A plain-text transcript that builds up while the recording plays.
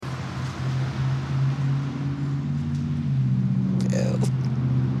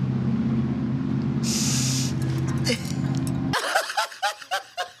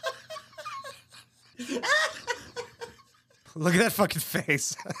Look at that fucking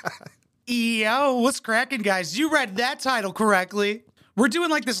face. Yo, what's cracking, guys? You read that title correctly. We're doing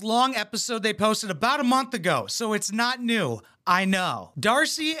like this long episode they posted about a month ago, so it's not new. I know.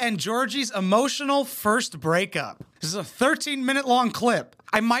 Darcey and Georgi's emotional first breakup. This is a 13-minute long clip.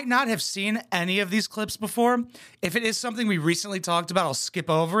 I might not have seen any of these clips before. If it is something we recently talked about, I'll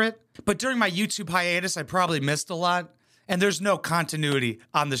skip over it. But during my YouTube hiatus, I probably missed a lot. And there's no continuity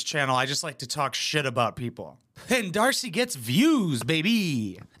on this channel. I just like to talk shit about people. And Darcey gets views,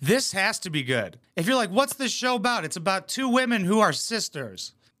 baby. This has to be good. If you're like, what's this show about? It's about two women who are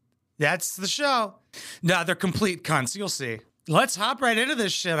sisters. That's the show. Nah, they're complete cunts. You'll see. Let's hop right into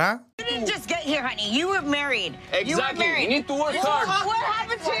this shit, huh? You didn't just get here, honey. You were married. Exactly. You were married. You need to work hard. What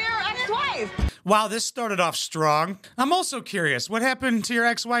happened to your ex-wife? Wow, this started off strong. I'm also curious. What happened to your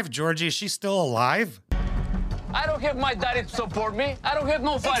ex-wife, Georgie? Is she still alive? I don't have my daddy to support me. I don't have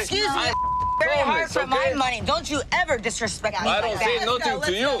nobody. Excuse me. Very hard for my money. Don't you ever disrespect me I like don't that. say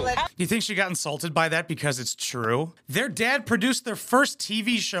nothing to you. You think she got insulted by that because it's true? Their dad produced their first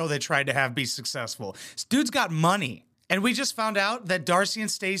TV show they tried to have be successful. This dude's got money. And we just found out that Darcey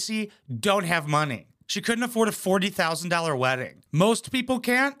and Stacey don't have money. She couldn't afford a $40,000 wedding. Most people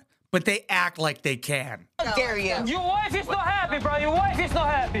can't, but they act like they can. How dare you? Your wife is not happy, bro. Your wife is not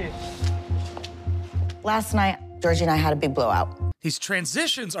happy. Last night, Georgie and I had a big blowout. These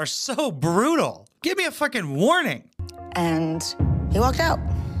transitions are so brutal. Give me a fucking warning. And he walked out.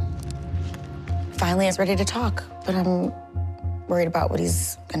 Finally, I was ready to talk, but I'm worried about what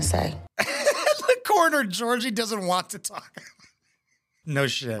he's gonna say. The corner, Georgie doesn't want to talk. No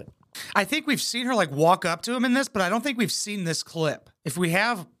shit. I think we've seen her like walk up to him in this, but I don't think we've seen this clip. If we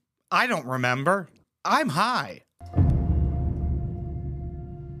have, I don't remember. I'm high.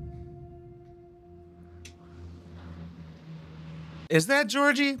 Is that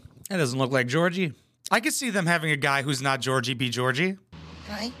Georgie? That doesn't look like Georgie. I could see them having a guy who's not Georgie be Georgie.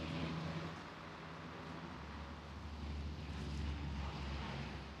 Right?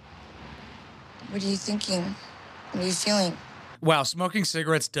 What are you thinking? What are you feeling? Wow, smoking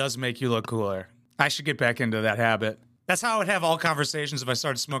cigarettes does make you look cooler. I should get back into that habit. That's how I would have all conversations if I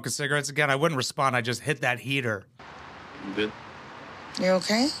started smoking cigarettes again. I wouldn't respond. I just hit that heater. Good. You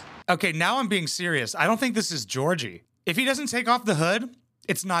okay? Okay, now I'm being serious. I don't think this is Georgie. If he doesn't take off the hood,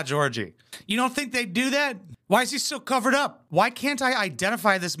 it's not Georgie. You don't think they'd do that? Why is he so covered up? Why can't I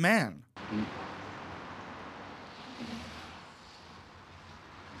identify this man?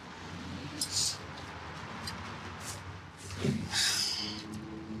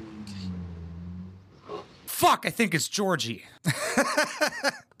 Fuck, I think it's Georgie.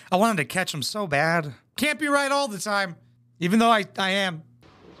 I wanted to catch him so bad. Can't be right all the time, even though I am.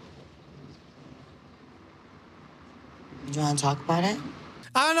 Do you want to talk about it?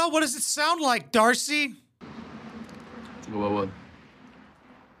 I don't know, what does it sound like, Darcey? What?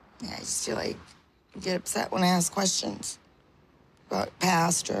 Yeah, I just feel like you get upset when I ask questions about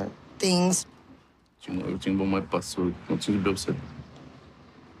past or things. Eu tinha bom mais passou, não tinha de be upset.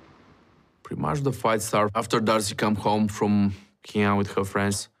 Pretty much the fight started after Darcey came home from hanging out with her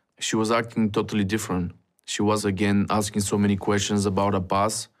friends. She was acting totally different. She was again asking so many questions about her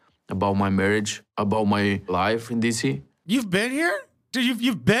past, about my marriage, about my life in DC. You've been here? Dude,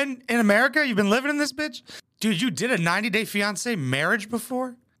 you've been in America? You've been living in this bitch? Dude, you did a 90-day fiancé marriage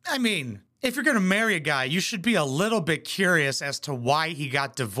before? I mean, if you're gonna marry a guy, you should be a little bit curious as to why he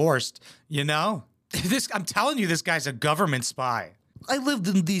got divorced, you know? I'm telling you, this guy's a government spy. I lived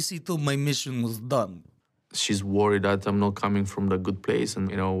in DC till my mission was done. She's worried that I'm not coming from the good place and,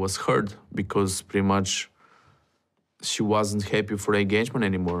 was hurt because pretty much she wasn't happy for the engagement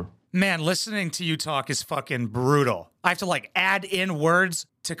anymore. Man, listening to you talk is fucking brutal. I have to like add in words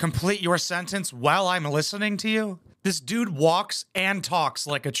to complete your sentence while I'm listening to you. This dude walks and talks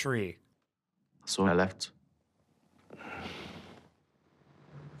like a tree. So I left. I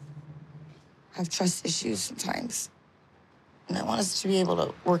have trust issues sometimes. And I want us to be able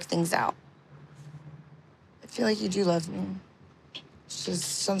to work things out. I feel like you do love me. It's just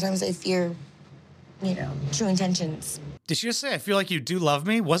sometimes I fear, true intentions. Did she just say, I feel like you do love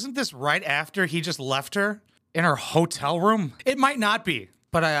me? Wasn't this right after he just left her in her hotel room? It might not be,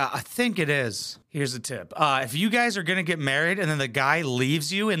 but I think it is. Here's a tip. If you guys are going to get married and then the guy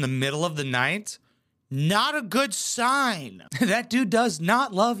leaves you in the middle of the night, not a good sign. That dude does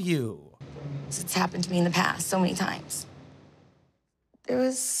not love you. It's happened to me in the past so many times. There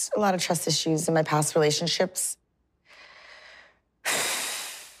was a lot of trust issues in my past relationships.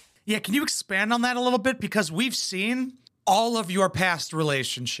 Yeah, can you expand on that a little bit? Because we've seen all of your past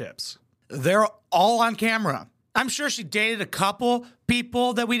relationships. They're all on camera. I'm sure she dated a couple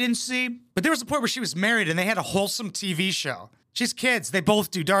people that we didn't see, but there was a point where she was married and they had a wholesome TV show. She's kids. They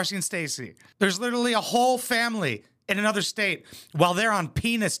both do, Darcey and Stacey. There's literally a whole family in another state while they're on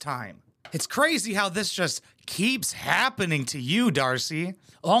penis time. It's crazy how this just keeps happening to you, Darcey.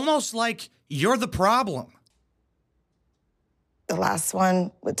 Almost like you're the problem. The last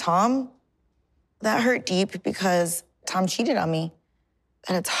one with Tom, that hurt deep because Tom cheated on me.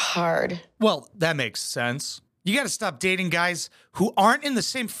 And it's hard. Well, that makes sense. You gotta stop dating guys who aren't in the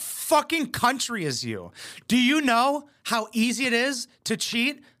same fucking country as you. Do you know how easy it is to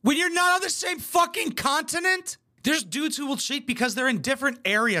cheat when you're not on the same fucking continent? There's dudes who will cheat because they're in different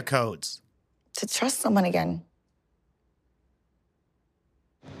area codes. To trust someone again.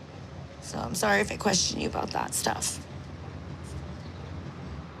 So I'm sorry if I question you about that stuff.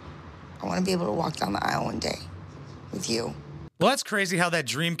 I want to be able to walk down the aisle one day with you. Well, that's crazy how that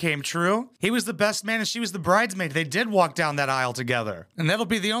dream came true. He was the best man and she was the bridesmaid. They did walk down that aisle together. And that'll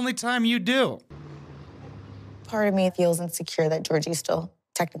be the only time you do. Part of me feels insecure that Georgie still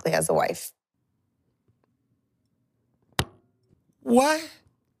technically has a wife. What?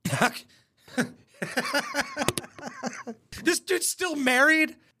 This dude's still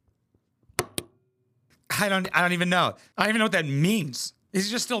married? I don't even know. I don't even know what that means. Is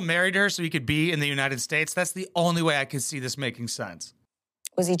he just still married to her so he could be in the United States? That's the only way I could see this making sense.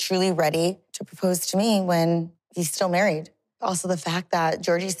 Was he truly ready to propose to me when he's still married? Also, the fact that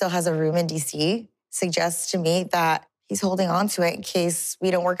Georgie still has a room in DC suggests to me that he's holding on to it in case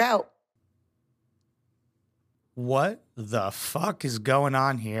we don't work out. What the fuck is going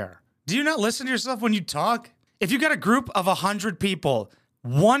on here? Do you not listen to yourself when you talk? If you got a group of 100 people,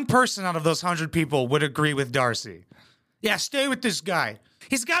 one person out of those 100 people would agree with Darcey. Yeah, stay with this guy.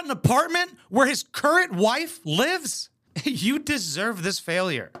 He's got an apartment where his current wife lives. You deserve this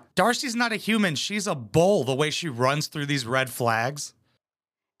failure. Darcey's not a human. She's a bull the way she runs through these red flags.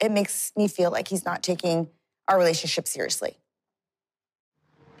 It makes me feel like he's not taking our relationship seriously.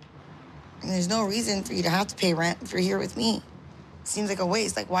 And there's no reason for you to have to pay rent if you're here with me. Seems like a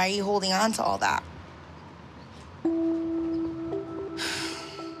waste. Like, why are you holding on to all that?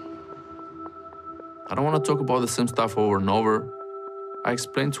 I don't want to talk about the same stuff over and over. I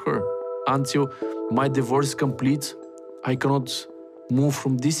explained to her, until my divorce is complete, I cannot move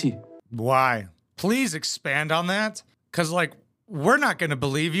from DC. Why? Please expand on that. Because, like, we're not going to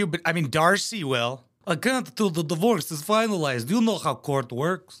believe you, but, I mean, Darcey will. I can't until the divorce is finalized. You know how court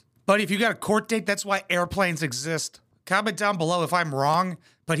works. But if you got a court date, that's why airplanes exist. Comment down below if I'm wrong,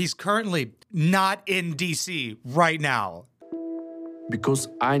 but he's currently not in DC right now. Because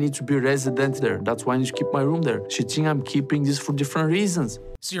I need to be resident there. That's why I need to keep my room there. She thinks I'm keeping this for different reasons.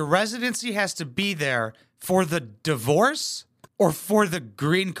 So your residency has to be there for the divorce or for the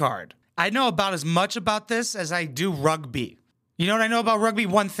green card? I know about as much about this as I do rugby. You know what I know about rugby?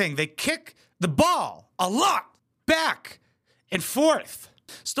 One thing, they kick the ball a lot back and forth.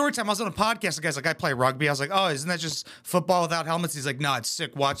 Story time, I was on a podcast, the guy's like, I play rugby. I was like, oh, isn't that just football without helmets? He's like, no, it's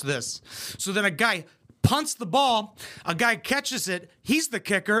sick, watch this. So then a guy punts the ball, a guy catches it, he's the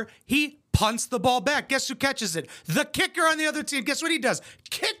kicker, he punts the ball back. Guess who catches it? The kicker on the other team. Guess what he does?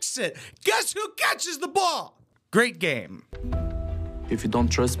 Kicks it. Guess who catches the ball? Great game. If you don't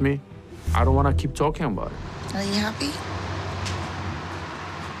trust me, I don't want to keep talking about it. Are you happy?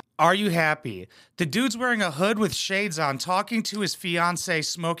 Are you happy? The dude's wearing a hood with shades on, talking to his fiance,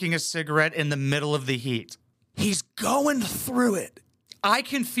 smoking a cigarette in the middle of the heat. He's going through it. I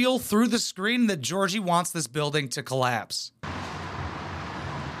can feel through the screen that Georgie wants this building to collapse.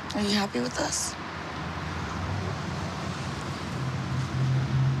 Are you happy with us?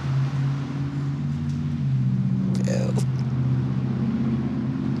 Ew.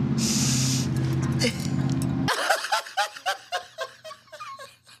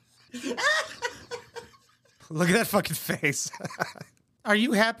 Look at that fucking face. Are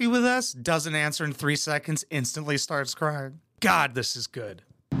you happy with us? Doesn't answer in 3 seconds, instantly starts crying. God, this is good.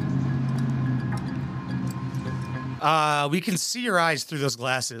 We can see your eyes through those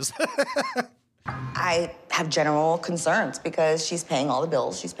glasses. I have general concerns because she's paying all the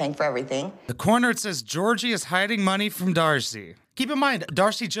bills. She's paying for everything. The corner, it says Georgie is hiding money from Darcey. Keep in mind,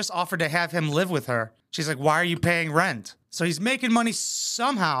 Darcey just offered to have him live with her. She's like, why are you paying rent? So he's making money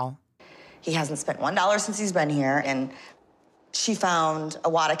somehow. He hasn't spent $1 since he's been here, and she found a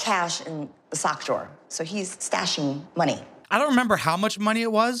wad of cash in the sock drawer. So he's stashing money. I don't remember how much money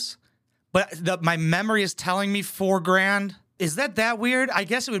it was, but my memory is telling me $4,000. Is that weird? I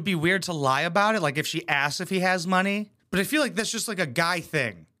guess it would be weird to lie about it, like if she asks if he has money. But I feel like that's just like a guy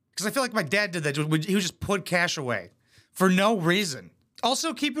thing. Because I feel like my dad did that. He would just put cash away for no reason.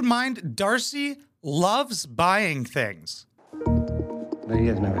 Also, keep in mind, Darcey loves buying things. But he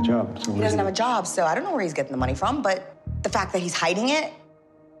doesn't have a job. So He doesn't have a job, so I don't know where he's getting the money from, but the fact that he's hiding it.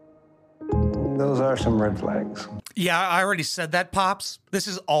 Those are some red flags. Yeah, I already said that, Pops. This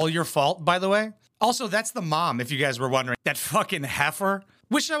is all your fault, by the way. Also, that's the mom, if you guys were wondering. That fucking heifer.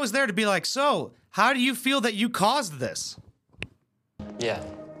 Wish I was there to be like, so, how do you feel that you caused this? Yeah.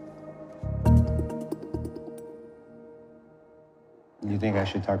 You think I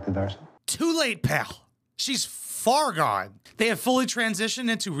should talk to Darcey? Too late, pal. She's far gone. They have fully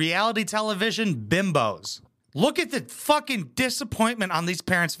transitioned into reality television bimbos. Look at the fucking disappointment on these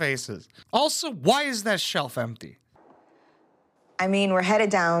parents' faces. Also, why is that shelf empty? I mean, we're headed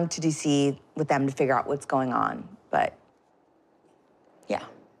down to DC with them to figure out what's going on, but yeah.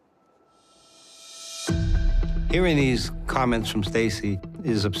 Hearing these comments from Stacy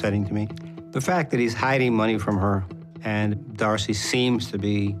is upsetting to me. The fact that he's hiding money from her and Darcey seems to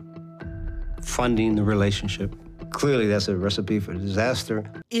be funding the relationship. Clearly, that's a recipe for disaster.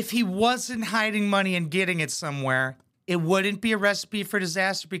 If he wasn't hiding money and getting it somewhere, it wouldn't be a recipe for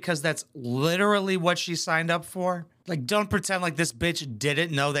disaster because that's literally what she signed up for. Like, don't pretend like this bitch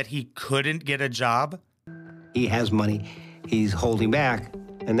didn't know that he couldn't get a job. He has money he's holding back,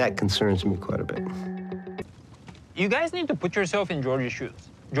 and that concerns me quite a bit. You guys need to put yourself in Georgi's shoes.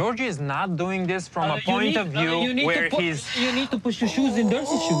 Georgi is not doing this from a point of view where he's... You need to put your shoes in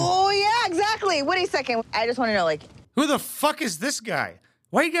Darcey's shoes. Oh, yeah, exactly. Wait a second. I just want to know, like... Who the fuck is this guy?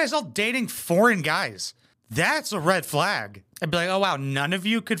 Why are you guys all dating foreign guys? That's a red flag. I'd be like, oh, wow, none of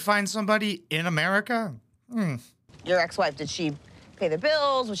you could find somebody in America? Your ex-wife, did she pay the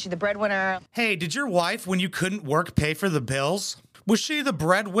bills? Was she the breadwinner? Hey, did your wife, when you couldn't work, pay for the bills? Was she the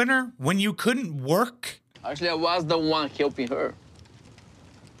breadwinner when you couldn't work? Actually, I was the one helping her.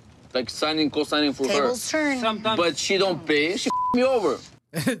 Like co-signing for Tables turn. Sometimes... her. But she don't pay, she me over.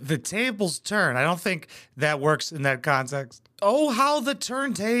 The tables turn. I don't think that works in that context. Oh, how the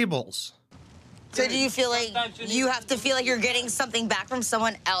turntables. So do you feel like you have to feel like you're getting something back from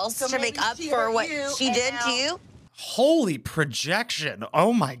someone else to make up for what she did to you? Holy projection.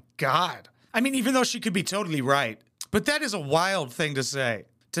 Oh my God. I mean, even though she could be totally right, but that is a wild thing to say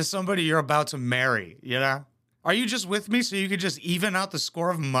to somebody you're about to marry, you know? Are you just with me so you could just even out the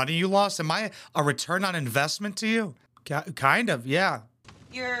score of money you lost? Am I a return on investment to you? Kind of, yeah.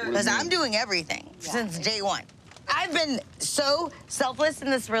 Because I'm doing everything since day one. I've been so selfless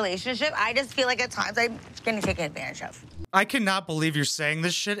in this relationship. I just feel like at times I'm getting taken advantage of. I cannot believe you're saying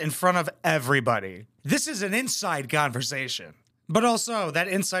this shit in front of everybody. This is an inside conversation. But also, that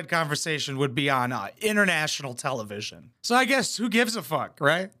inside conversation would be on international television. So I guess who gives a fuck,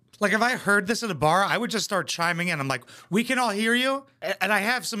 right? Like, if I heard this at a bar, I would just start chiming in. I'm like, we can all hear you, and I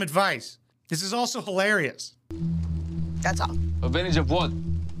have some advice. This is also hilarious. That's all. Advantage of what?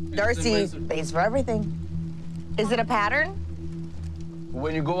 Darcey pays for everything. Is it a pattern?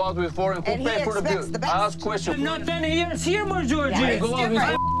 When you go out with foreign, who And pay he for the bill? expects the best. Ask questions. Not 10 years here, more Georgi. Yeah, You go out with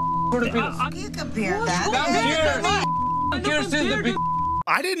for the bills. You compare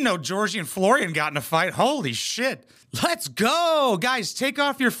I didn't know Georgi and Florian got in a fight. Holy shit. Let's go. Guys, take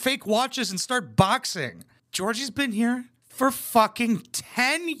off your fake watches and start boxing. Georgi's been here for fucking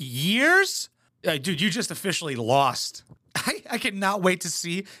 10 years? Dude, you just officially lost. I cannot wait to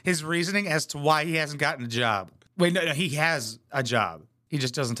see his reasoning as to why he hasn't gotten a job. Wait, no, he has a job. He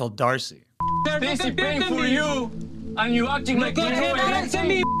just doesn't tell Darcey. Stacy paying for you, and you acting like you know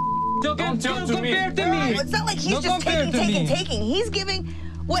everything. Don't talk to me. It's not like he's just taking. He's giving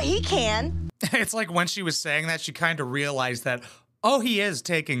what he can. It's like when she was saying that, she kind of realized that, oh, he is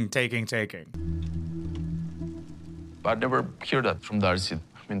taking. I never hear that from Darcey.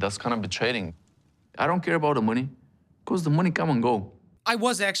 I mean, that's kind of betraying. I don't care about the money, because the money come and go. I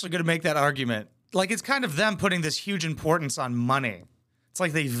was actually going to make that argument. Like, it's kind of them putting this huge importance on money. It's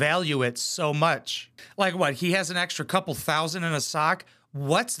like they value it so much. Like, what, he has an extra couple thousand in a sock?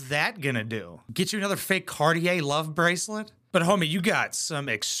 What's that gonna do? Get you another fake Cartier love bracelet? But homie, you got some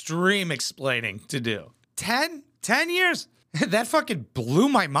extreme explaining to do. 10 years? That fucking blew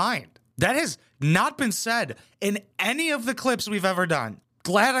my mind. That has not been said in any of the clips we've ever done.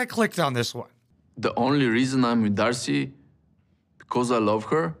 Glad I clicked on this one. The only reason I'm with Darcey, because I love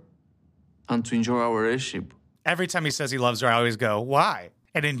her, and to enjoy our relationship. Every time he says he loves her, I always go, why?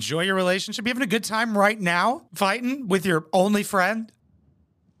 And enjoy your relationship? You having a good time right now? Fighting with your only friend?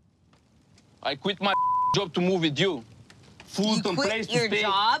 I quit my job to move with you. Food and place to Your stay.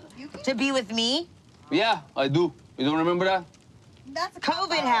 job to be with me? Yeah, I do. You don't remember that? That's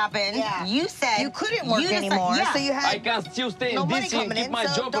COVID happened. Yeah. You said You couldn't work anymore, so you I had can still stay no in money DC and coming keep in, my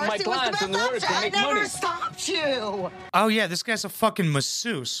so job and my Darcey was the clients best and work option. and I make never money. stopped you. Oh yeah, this guy's a fucking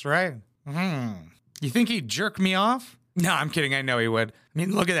masseuse, right? You think he'd jerk me off? No, I'm kidding. I know he would. I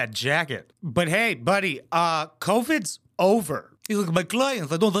mean, look at that jacket. But hey, buddy, COVID's over. You look at my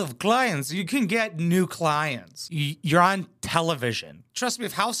clients. I don't have clients. You can get new clients. You're on television. Trust me,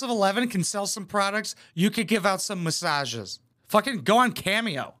 if House of 11 can sell some products, you could give out some massages. Fucking go on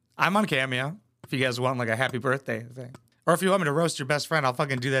Cameo. I'm on Cameo. If you guys want like a happy birthday thing. Or if you want me to roast your best friend, I'll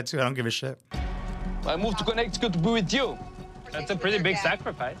fucking do that too. I don't give a shit. I moved to Connecticut to be with you. That's a pretty big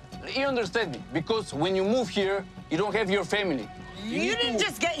sacrifice. You understand me? Because when you move here, you don't have your family. You didn't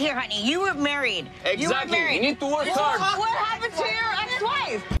just get here, honey. You were married. Exactly. You were married. You need to work hard. What happened to your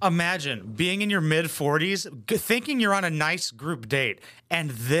ex-wife? Imagine being in your mid-40s, thinking you're on a nice group date,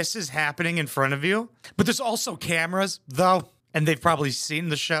 and this is happening in front of you. But there's also cameras, though, and they've probably seen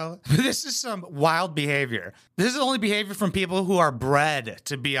the show. This is some wild behavior. This is only behavior from people who are bred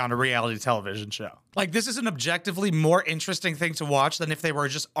to be on a reality television show. Like, this is an objectively more interesting thing to watch than if they were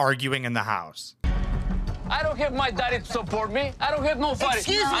just arguing in the house. I don't have my daddy to support me. I don't have no father.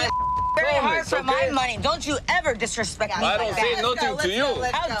 Excuse me. Very hard for my money. Don't you ever disrespect me I like don't that. say nothing to you.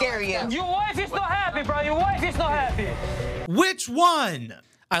 How dare you? Your wife is not happy, bro. Your wife is not happy. Which one?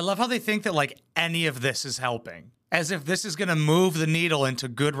 I love how they think that, like, any of this is helping. As if this is gonna move the needle into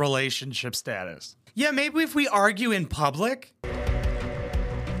good relationship status. Yeah, maybe if we argue in public.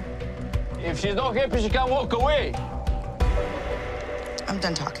 If she's not happy, she can walk away. I'm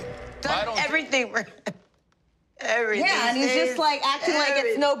done talking. I don't- Everything. Everything. Yeah, and he's just like acting like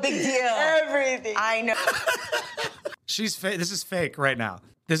it's no big deal. Everything. I know. She's fake. This is fake right now.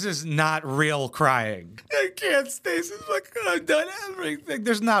 This is not real crying. I can't stay. This is like, I've done everything.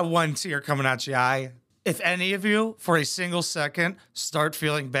 There's not one tear coming out your eye. If any of you, for a single second, start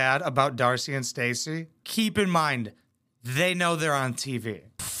feeling bad about Darcey and Stacey, keep in mind, they know they're on TV.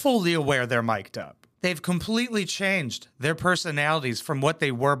 Fully aware they're mic'd up. They've completely changed their personalities from what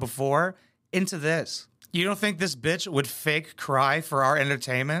they were before into this. You don't think this bitch would fake cry for our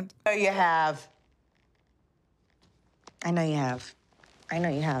entertainment? I know you have. I know you have. I know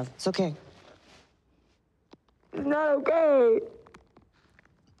you have. It's okay. It's not okay.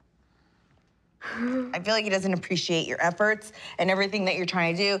 I feel like he doesn't appreciate your efforts and everything that you're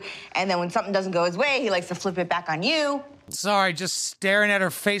trying to do. And then when something doesn't go his way, he likes to flip it back on you. Sorry, just staring at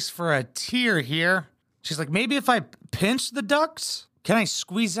her face for a tear here. She's like, maybe if I pinch the ducts, can I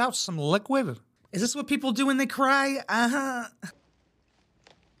squeeze out some liquid? Is this what people do when they cry? Uh-huh.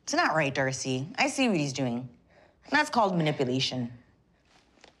 It's not right, Darcey. I see what he's doing. And that's called manipulation.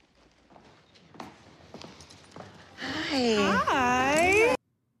 Hi.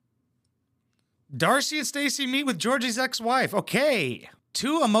 Darcey and Stacey meet with Georgie's ex-wife. Okay.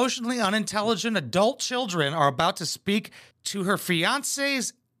 Two emotionally unintelligent adult children are about to speak to her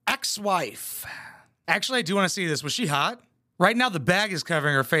fiance's ex-wife. Actually, I do want to see this. Was she hot? Right now, the bag is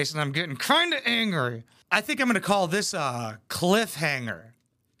covering her face, and I'm getting kind of angry. I think I'm going to call this a cliffhanger.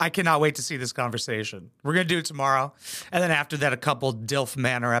 I cannot wait to see this conversation. We're going to do it tomorrow. And then after that, a couple DILF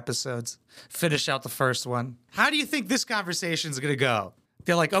Manor episodes. Finish out the first one. How do you think this conversation is going to go?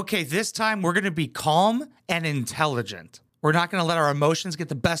 They're like, okay, this time we're going to be calm and intelligent. We're not going to let our emotions get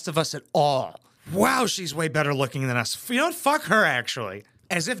the best of us at all. Wow, she's way better looking than us. You know what? Fuck her, actually.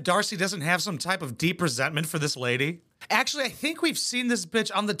 As if Darcey doesn't have some type of deep resentment for this lady. Actually, I think we've seen this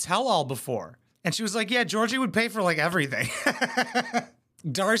bitch on the tell-all before. And she was like, yeah, Georgie would pay for, like, everything.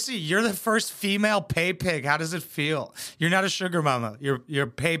 Darcey, you're the first female pay pig. How does it feel? You're not a sugar mama. You're a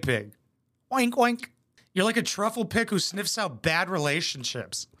pay pig. Oink, oink. You're like a truffle pig who sniffs out bad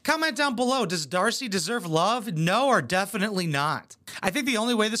relationships. Comment down below, does Darcey deserve love? No, or definitely not. I think the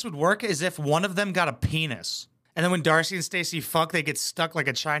only way this would work is if one of them got a penis. And then when Darcey and Stacey fuck, they get stuck like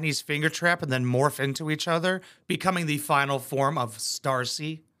a Chinese finger trap and then morph into each other, becoming the final form of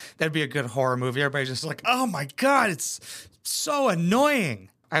Starcy. That'd be a good horror movie. Everybody's just like, oh my God, it's so annoying.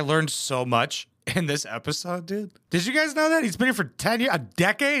 I learned so much in this episode, dude. Did you guys know that? He's been here for 10 years, a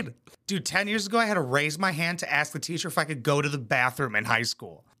decade? Dude, 10 years ago, I had to raise my hand to ask the teacher if I could go to the bathroom in high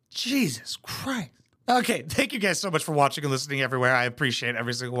school. Jesus Christ. Okay, thank you guys so much for watching and listening everywhere. I appreciate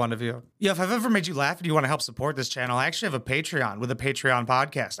every single one of you. Yeah, if I've ever made you laugh and you want to help support this channel, I actually have a Patreon with a Patreon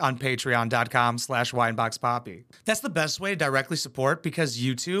podcast on patreon.com/wineboxpoppy. That's the best way to directly support because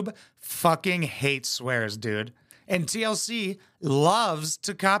YouTube fucking hates swears, dude. And TLC loves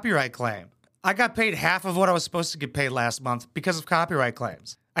to copyright claim. I got paid half of what I was supposed to get paid last month because of copyright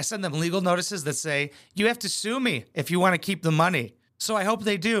claims. I send them legal notices that say, you have to sue me if you want to keep the money. So I hope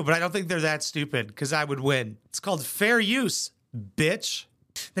they do, but I don't think they're that stupid because I would win. It's called fair use, bitch.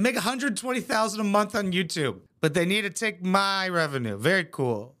 They make $120,000 a month on YouTube. but they need to take my revenue. Very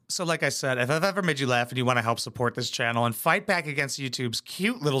cool. So like I said, if I've ever made you laugh and you want to help support this channel and fight back against YouTube's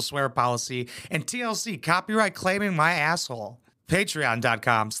cute little swear policy and TLC copyright claiming my asshole,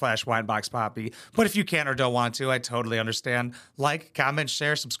 patreon.com/wineboxpoppy. But if you can't or don't want to, I totally understand. Like, comment,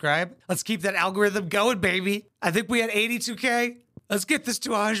 share, subscribe. Let's keep that algorithm going, baby. I think we had 82K. Let's get this to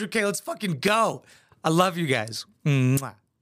 100K. Let's fucking go. I love you guys. Mwah.